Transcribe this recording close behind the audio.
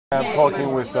I'm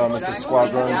talking with Mr.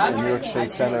 Squadron, the New York State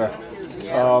Senator.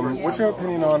 What's your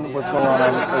opinion on what's going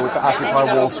on with the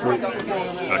Occupy Wall Street?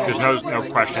 Look, there's no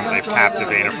question they've tapped a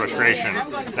vein of frustration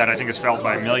that I think is felt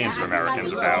by millions of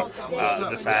Americans about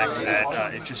the fact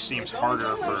that it just seems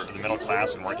harder for the middle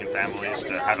class and working families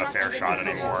to have a fair shot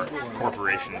anymore.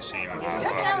 Corporations seem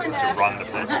to run the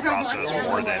political process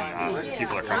more than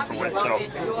people are comfortable with. So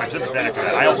I'm sympathetic to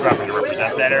that. I also happen to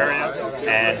represent that area,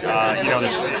 and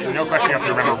there's no question you have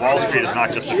to remember Wall Street is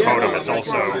not just a totem; it's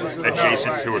also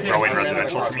adjacent to a growing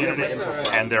residential community,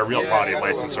 and there are real quality of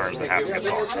life concerns that have to get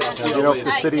solved. Do you know if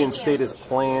the city and state is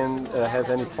has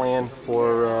any plan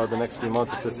for the next few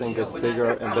months if this thing gets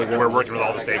bigger and bigger? We're working with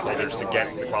all the stakeholders to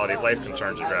get the quality of life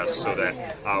concerns addressed so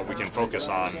that we can focus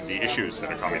on the issues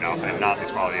that are coming up and not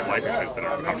these quality of life issues that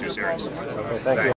have become too serious. Okay, thank you.